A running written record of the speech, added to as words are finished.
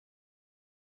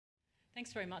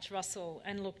Thanks very much, Russell.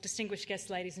 And look, distinguished guests,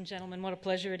 ladies and gentlemen, what a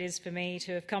pleasure it is for me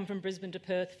to have come from Brisbane to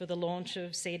Perth for the launch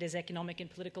of CEDA's Economic and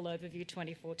Political Overview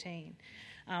 2014.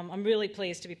 I'm really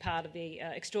pleased to be part of the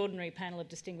extraordinary panel of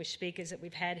distinguished speakers that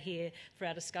we've had here for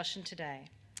our discussion today.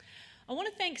 I want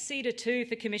to thank CEDA too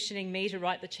for commissioning me to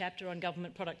write the chapter on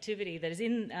government productivity that is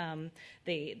in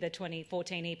the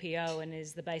 2014 EPO and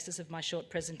is the basis of my short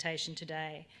presentation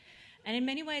today. And in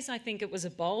many ways, I think it was a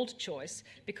bold choice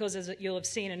because, as you'll have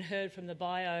seen and heard from the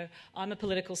bio, I'm a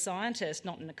political scientist,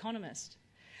 not an economist.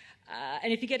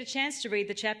 And if you get a chance to read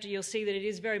the chapter, you'll see that it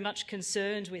is very much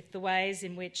concerned with the ways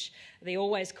in which the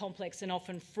always complex and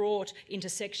often fraught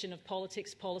intersection of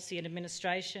politics, policy and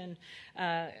administration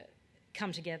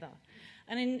come together.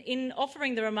 And in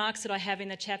offering the remarks that I have in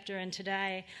the chapter and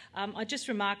today, I just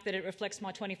remark that it reflects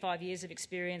my 25 years of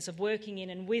experience of working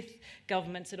in and with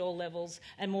governments at all levels,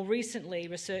 and more recently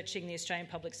researching the Australian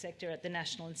public sector at the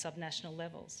national and subnational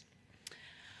levels.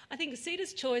 I think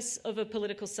CEDA's choice of a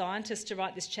political scientist to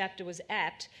write this chapter was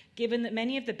apt, given that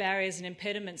many of the barriers and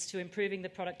impediments to improving the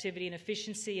productivity and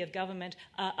efficiency of government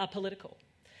are political.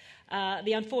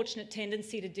 The unfortunate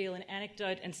tendency to deal in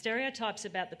anecdote and stereotypes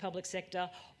about the public sector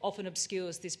often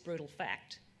obscures this brutal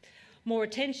fact. More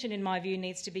attention, in my view,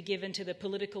 needs to be given to the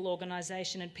political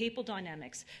organisation and people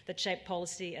dynamics that shape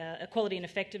policy, quality and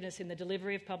effectiveness in the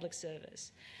delivery of public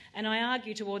service. And I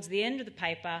argue towards the end of the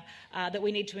paper that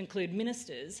we need to include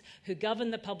ministers who govern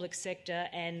the public sector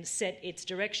and set its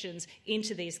directions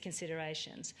into these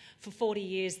considerations. For 40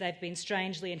 years, they've been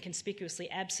strangely and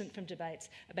conspicuously absent from debates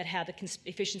about how the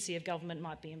efficiency of government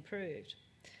might be improved.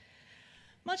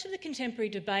 Much of the contemporary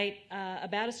debate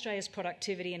about Australia's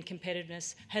productivity and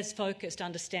competitiveness has focused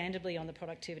understandably on the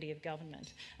productivity of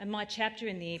government, and my chapter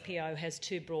in the EPO has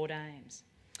two broad aims.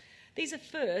 These are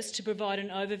first to provide an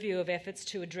overview of efforts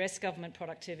to address government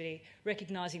productivity,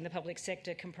 recognising the public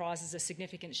sector comprises a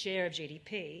significant share of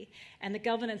GDP, and the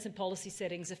governance and policy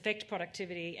settings affect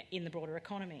productivity in the broader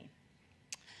economy.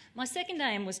 My second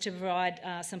aim was to provide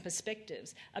some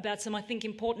perspectives about some, I think,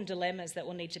 important dilemmas that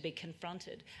will need to be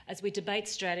confronted as we debate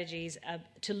strategies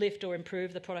to lift or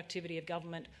improve the productivity of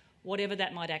government, whatever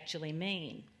that might actually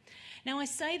mean. Now, I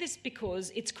say this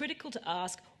because it's critical to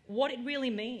ask what it really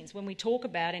means when we talk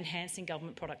about enhancing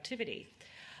government productivity.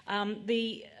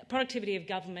 The productivity of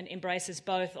government embraces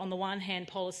both, on the one hand,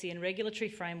 policy and regulatory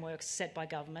frameworks set by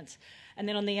governments, and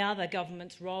then on the other,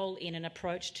 government's role in an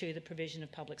approach to the provision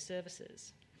of public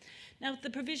services. Now,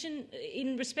 the provision,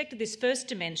 in respect of this first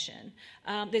dimension,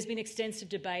 there's been extensive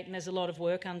debate and there's a lot of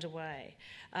work underway.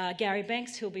 Gary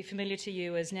Banks, who'll be familiar to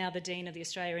you as now the Dean of the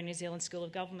Australia and New Zealand School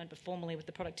of Government, but formerly with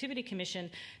the Productivity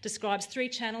Commission, describes three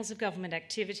channels of government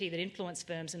activity that influence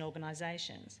firms and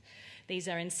organisations. These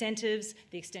are incentives,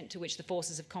 the extent to which the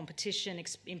forces of competition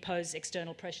impose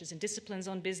external pressures and disciplines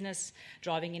on business,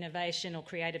 driving innovation or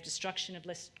creative destruction of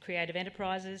less creative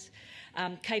enterprises.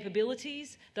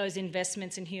 Capabilities, those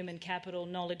investments in human capital,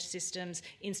 knowledge systems,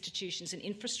 institutions and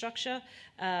infrastructure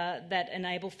that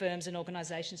enable firms and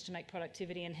organisations to make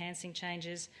productivity enhancing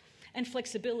changes. And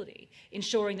flexibility,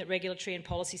 ensuring that regulatory and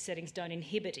policy settings don't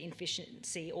inhibit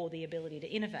efficiency or the ability to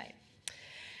innovate.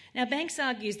 Now, Banks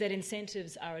argues that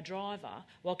incentives are a driver,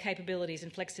 while capabilities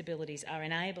and flexibilities are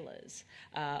enablers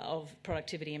of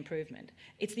productivity improvement.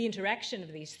 It's the interaction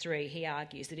of these three, he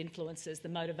argues, that influences the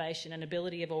motivation and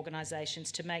ability of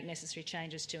organisations to make necessary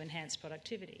changes to enhance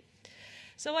productivity.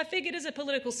 So I figured as a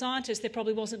political scientist there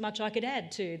probably wasn't much I could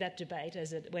add to that debate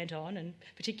as it went on, and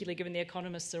particularly given the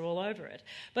economists are all over it.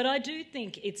 But I do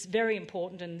think it's very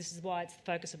important, and this is why it's the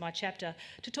focus of my chapter,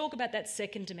 to talk about that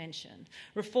second dimension,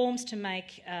 reforms to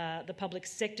make the public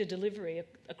sector delivery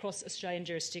across Australian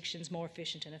jurisdictions more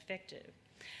efficient and effective.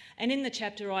 And in the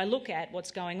chapter I look at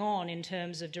what's going on in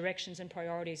terms of directions and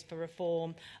priorities for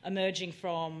reform emerging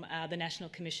from the National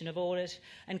Commission of Audit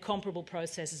and comparable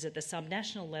processes at the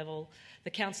subnational level, the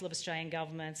Council of Australian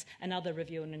Governments and other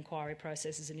review and inquiry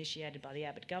processes initiated by the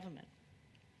Abbott government.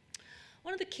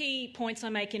 One of the key points I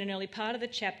make in an early part of the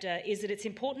chapter is that it's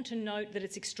important to note that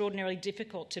it's extraordinarily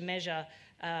difficult to measure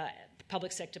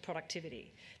public sector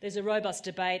productivity. There's a robust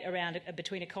debate around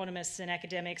between economists and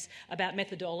academics about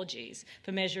methodologies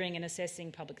for measuring and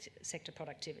assessing public sector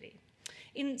productivity.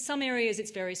 In some areas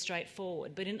it's very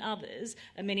straightforward, but in others,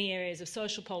 many areas of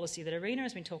social policy that Arena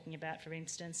has been talking about, for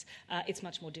instance, it's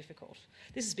much more difficult.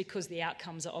 This is because the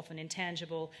outcomes are often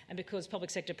intangible and because public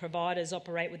sector providers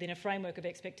operate within a framework of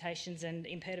expectations and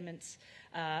imperatives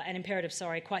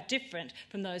quite different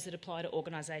from those that apply to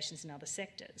organisations in other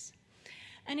sectors.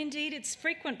 And indeed, it's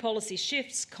frequent policy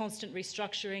shifts, constant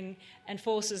restructuring, and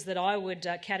forces that I would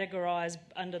categorise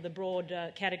under the broad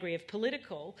category of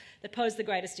political that pose the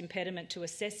greatest impediment to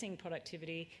assessing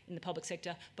productivity in the public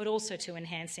sector, but also to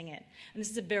enhancing it. And this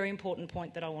is a very important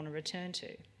point that I want to return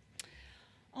to.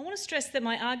 I want to stress that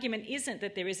my argument isn't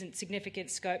that there isn't significant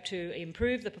scope to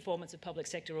improve the performance of public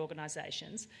sector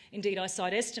organisations. Indeed, I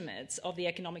cite estimates of the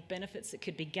economic benefits that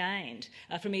could be gained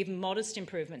from even modest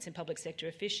improvements in public sector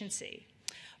efficiency.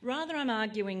 Rather, I'm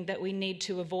arguing that we need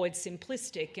to avoid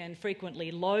simplistic and frequently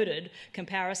loaded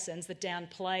comparisons that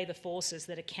downplay the forces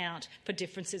that account for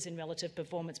differences in relative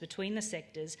performance between the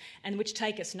sectors and which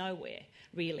take us nowhere,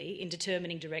 really, in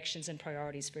determining directions and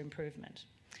priorities for improvement.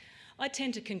 I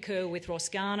tend to concur with Ross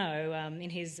Garnaut in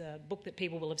his book that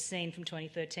people will have seen from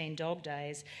 2013, Dog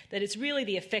Days, that it's really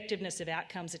the effectiveness of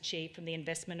outcomes achieved from the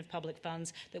investment of public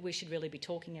funds that we should really be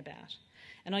talking about.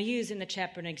 And I use in the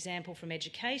chapter an example from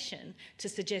education to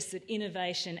suggest that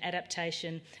innovation,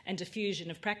 adaptation and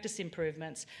diffusion of practice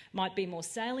improvements might be more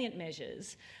salient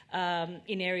measures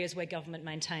in areas where government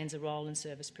maintains a role in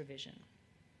service provision.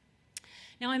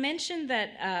 Now, I mentioned that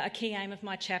a key aim of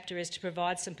my chapter is to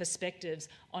provide some perspectives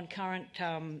on current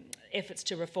efforts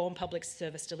to reform public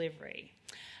service delivery.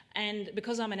 And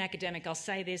because I'm an academic, I'll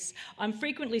say this, I'm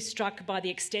frequently struck by the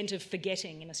extent of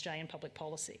forgetting in Australian public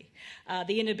policy.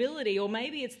 The inability, or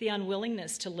maybe it's the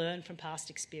unwillingness to learn from past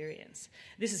experience.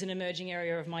 This is an emerging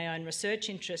area of my own research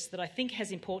interest that I think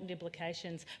has important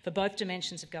implications for both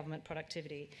dimensions of government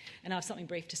productivity. And I have something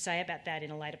brief to say about that in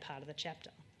a later part of the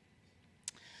chapter.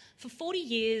 For 40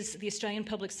 years, the Australian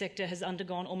public sector has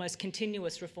undergone almost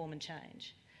continuous reform and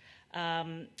change.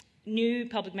 New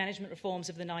public management reforms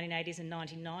of the 1980s and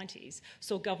 1990s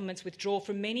saw governments withdraw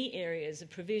from many areas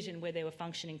of provision where there were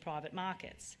functioning private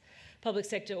markets. Public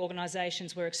sector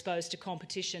organisations were exposed to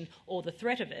competition or the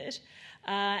threat of it,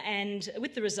 and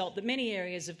with the result that many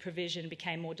areas of provision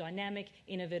became more dynamic,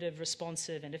 innovative,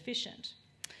 responsive and efficient.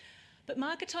 But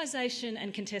marketisation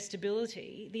and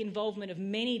contestability, the involvement of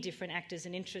many different actors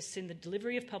and interests in the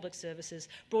delivery of public services,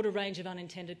 brought a range of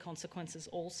unintended consequences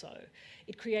also.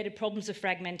 It created problems of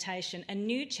fragmentation and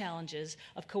new challenges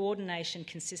of coordination,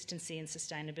 consistency and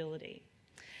sustainability.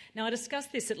 Now, I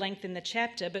discussed this at length in the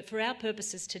chapter, but for our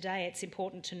purposes today, it's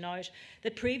important to note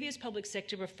that previous public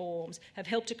sector reforms have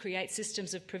helped to create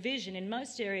systems of provision in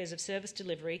most areas of service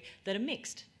delivery that are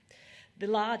mixed. The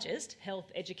largest,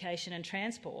 health, education and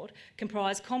transport,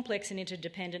 comprise complex and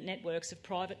interdependent networks of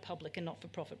private, public and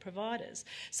not-for-profit providers.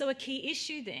 So a key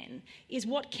issue then is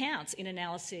what counts in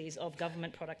analyses of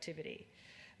government productivity.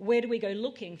 Where do we go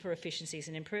looking for efficiencies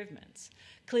and improvements?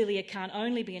 Clearly it can't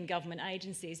only be in government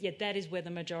agencies, yet that is where the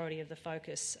majority of the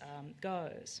focus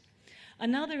goes.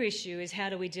 Another issue is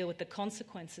how do we deal with the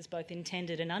consequences, both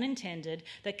intended and unintended,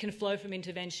 that can flow from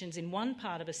interventions in one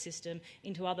part of a system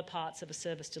into other parts of a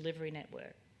service delivery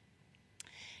network.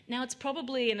 Now, it's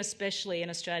probably and especially an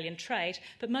Australian trait,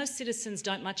 but most citizens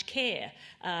don't much care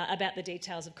about the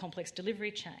details of complex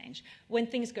delivery change. When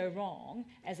things go wrong,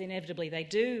 as inevitably they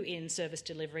do in service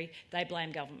delivery, they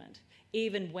blame government,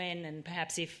 even when and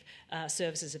perhaps if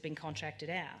services have been contracted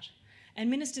out. And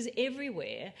ministers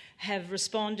everywhere have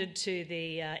responded to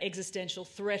the existential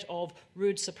threat of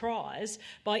rude surprise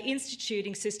by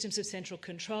instituting systems of central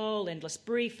control, endless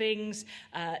briefings,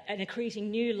 and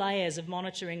creating new layers of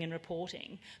monitoring and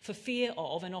reporting for fear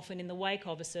of, and often in the wake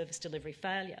of, a service delivery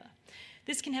failure.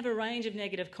 This can have a range of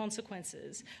negative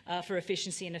consequences for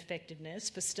efficiency and effectiveness,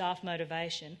 for staff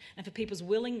motivation, and for people's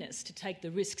willingness to take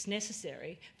the risks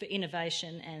necessary for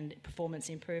innovation and performance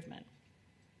improvement.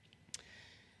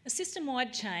 A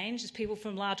system-wide change, as people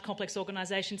from large complex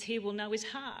organisations here will know, is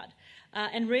hard,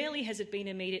 and rarely has it been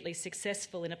immediately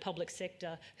successful in a public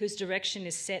sector whose direction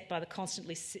is set by the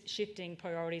constantly shifting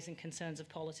priorities and concerns of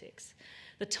politics.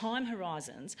 The time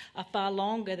horizons are far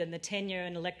longer than the tenure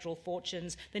and electoral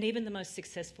fortunes than even the most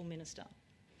successful minister.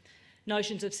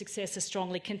 Notions of success are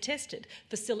strongly contested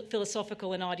for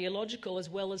philosophical and ideological as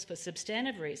well as for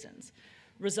substantive reasons.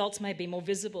 Results may be more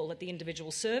visible at the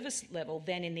individual service level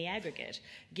than in the aggregate,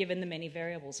 given the many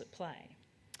variables at play.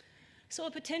 So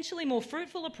a potentially more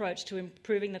fruitful approach to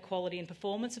improving the quality and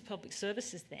performance of public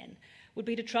services then would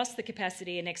be to trust the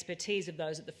capacity and expertise of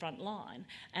those at the front line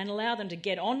and allow them to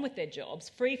get on with their jobs,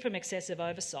 free from excessive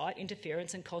oversight,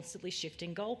 interference and constantly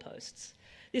shifting goalposts.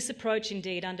 This approach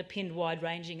indeed underpinned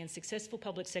wide-ranging and successful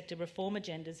public sector reform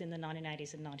agendas in the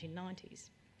 1980s and 1990s.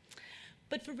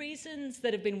 But for reasons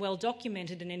that have been well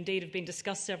documented and indeed have been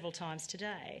discussed several times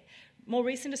today, more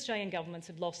recent Australian governments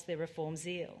have lost their reform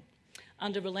zeal.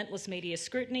 Under relentless media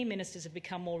scrutiny, ministers have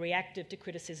become more reactive to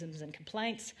criticisms and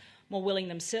complaints, more willing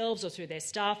themselves or through their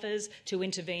staffers to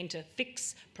intervene to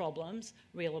fix problems,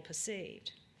 real or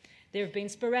perceived. There have been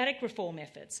sporadic reform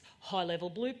efforts,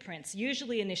 high-level blueprints,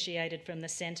 usually initiated from the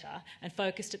centre and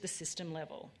focused at the system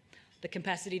level. The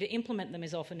capacity to implement them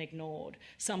is often ignored.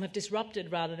 Some have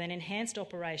disrupted rather than enhanced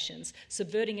operations,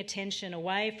 subverting attention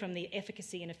away from the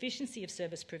efficacy and efficiency of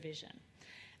service provision.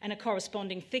 And a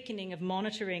corresponding thickening of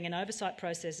monitoring and oversight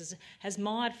processes has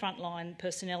mired frontline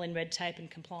personnel in red tape and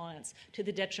compliance to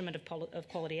the detriment of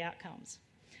quality outcomes.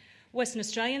 Western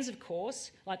Australians, of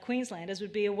course, like Queenslanders,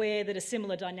 would be aware that a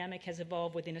similar dynamic has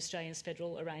evolved within Australia's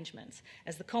federal arrangements,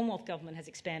 as the Commonwealth Government has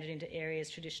expanded into areas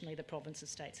traditionally the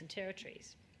provinces, states and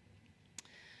territories.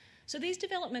 So these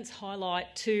developments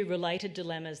highlight two related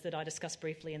dilemmas that I discussed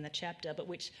briefly in the chapter, but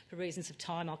which, for reasons of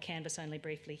time, I'll canvass only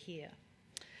briefly here.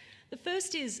 The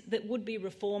first is that would-be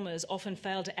reformers often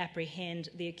fail to apprehend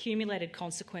the accumulated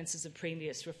consequences of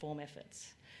previous reform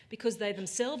efforts. Because they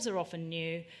themselves are often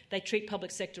new, they treat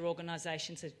public sector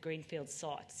organisations as greenfield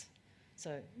sites.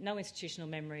 So no institutional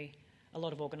memory, a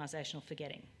lot of organisational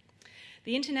forgetting.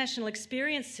 The international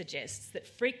experience suggests that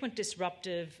frequent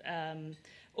disruptive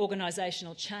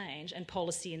organisational change and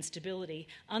policy instability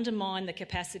undermine the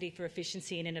capacity for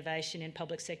efficiency and innovation in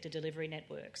public sector delivery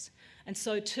networks. And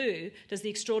so too does the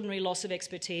extraordinary loss of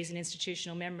expertise and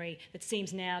institutional memory that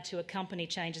seems now to accompany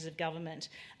changes of government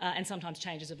and sometimes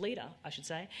changes of leader, I should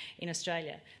say, in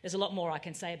Australia. There's a lot more I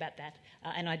can say about that,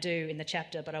 and I do in the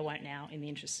chapter, but I won't now in the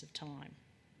interests of time.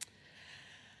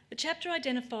 The chapter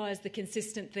identifies the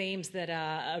consistent themes that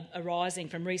are arising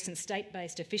from recent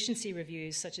state-based efficiency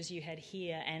reviews, such as you had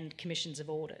here, and commissions of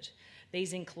audit.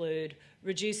 These include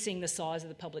reducing the size of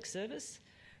the public service,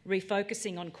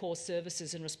 refocusing on core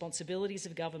services and responsibilities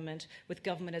of government, with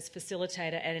government as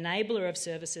facilitator and enabler of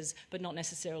services, but not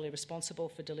necessarily responsible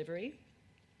for delivery,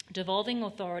 devolving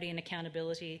authority and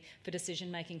accountability for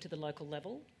decision-making to the local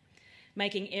level,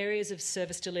 making areas of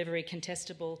service delivery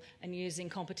contestable and using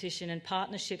competition and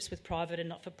partnerships with private and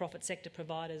not-for-profit sector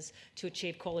providers to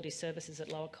achieve quality services at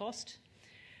lower cost,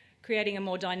 creating a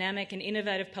more dynamic and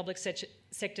innovative public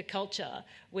sector culture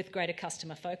with greater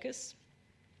customer focus,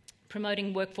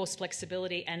 promoting workforce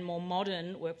flexibility and more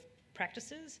modern work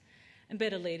practices, and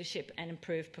better leadership and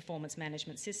improved performance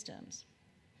management systems.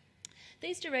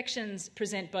 These directions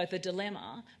present both a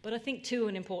dilemma, but I think too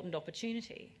an important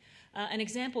opportunity. And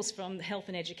examples from the health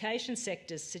and education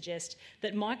sectors suggest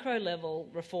that micro-level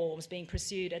reforms being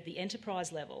pursued at the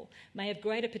enterprise level may have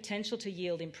greater potential to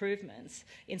yield improvements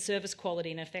in service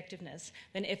quality and effectiveness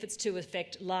than efforts to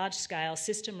effect large-scale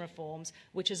system reforms,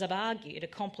 which, as I've argued, are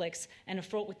complex and are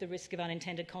fraught with the risk of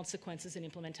unintended consequences and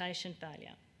implementation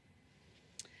failure.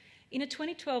 In a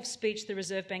 2012 speech, the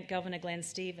Reserve Bank Governor Glenn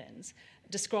Stevens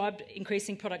described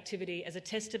increasing productivity as a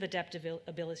test of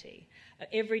adaptability,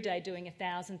 every day doing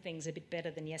 1,000 things a bit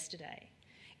better than yesterday.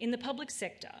 In the public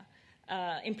sector,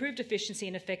 improved efficiency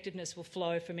and effectiveness will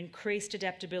flow from increased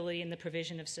adaptability in the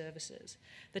provision of services.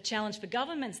 The challenge for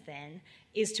governments then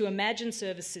is to imagine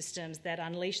service systems that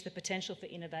unleash the potential for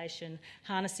innovation,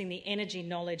 harnessing the energy,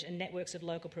 knowledge and networks of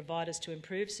local providers to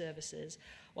improve services,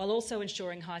 while also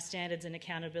ensuring high standards and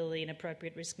accountability and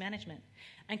appropriate risk management.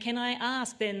 And can I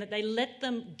ask then that they let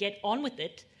them get on with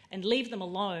it and leave them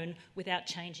alone without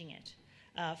changing it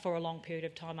for a long period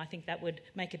of time? I think that would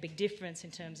make a big difference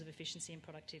in terms of efficiency and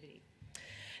productivity.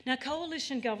 Now,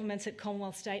 coalition governments at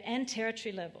Commonwealth, state and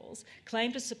territory levels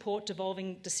claim to support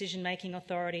devolving decision-making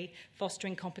authority,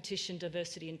 fostering competition,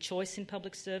 diversity and choice in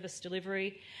public service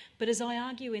delivery. But as I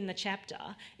argue in the chapter,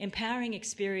 empowering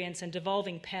experience and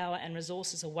devolving power and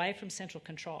resources away from central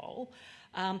control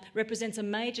represents a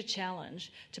major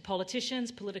challenge to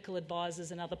politicians, political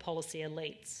advisors and other policy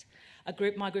elites. A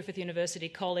group my Griffith University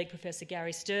colleague, Professor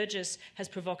Gary Sturgis, has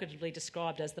provocatively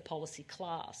described as the policy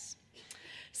class.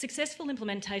 Successful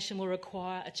implementation will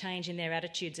require a change in their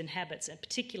attitudes and habits, and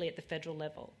particularly at the federal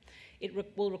level. It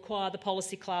will require the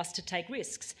policy class to take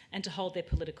risks and to hold their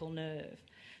political nerve.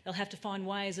 They'll have to find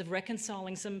ways of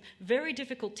reconciling some very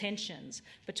difficult tensions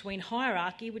between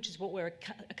hierarchy, which is what we're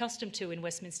accustomed to in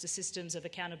Westminster systems of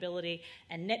accountability,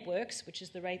 and networks, which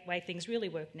is the way things really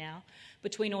work now,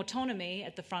 between autonomy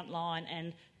at the front line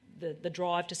and the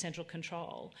drive to central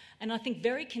control. And I think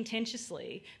very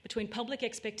contentiously between public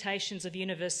expectations of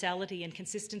universality and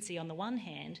consistency on the one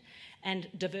hand and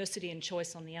diversity and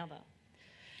choice on the other.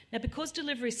 Now, because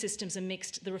delivery systems are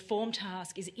mixed, the reform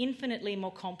task is infinitely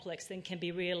more complex than can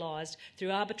be realised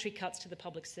through arbitrary cuts to the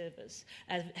public service,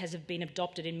 as has been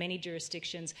adopted in many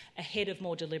jurisdictions ahead of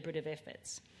more deliberative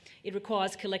efforts. It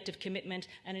requires collective commitment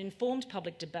and an informed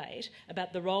public debate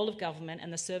about the role of government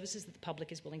and the services that the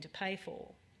public is willing to pay for.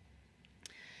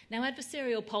 Now,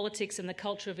 adversarial politics and the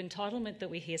culture of entitlement that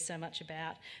we hear so much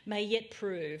about may yet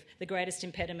prove the greatest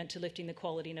impediment to lifting the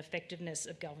quality and effectiveness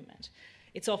of government.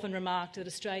 It's often remarked that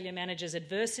Australia manages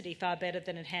adversity far better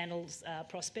than it handles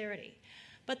prosperity.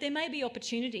 But there may be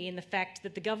opportunity in the fact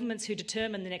that the governments who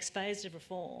determine the next phase of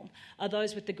reform are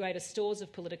those with the greatest stores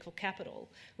of political capital,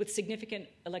 with significant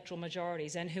electoral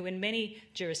majorities, and who in many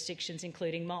jurisdictions,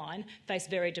 including mine, face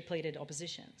very depleted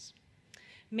oppositions.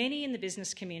 Many in the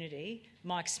business community,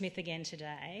 Mike Smith again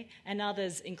today, and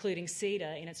others, including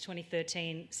CEDA in its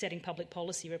 2013 Setting Public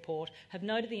Policy report, have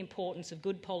noted the importance of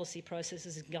good policy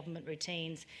processes and government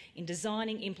routines in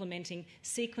designing, implementing,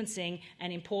 sequencing,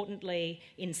 and importantly,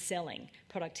 in selling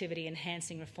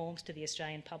productivity-enhancing reforms to the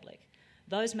Australian public.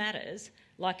 Those matters,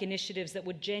 like initiatives that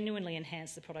would genuinely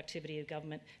enhance the productivity of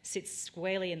government, sit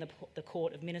squarely in the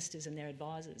court of ministers and their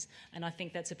advisors, and I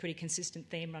think that's a pretty consistent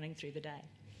theme running through the day.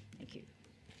 Thank you.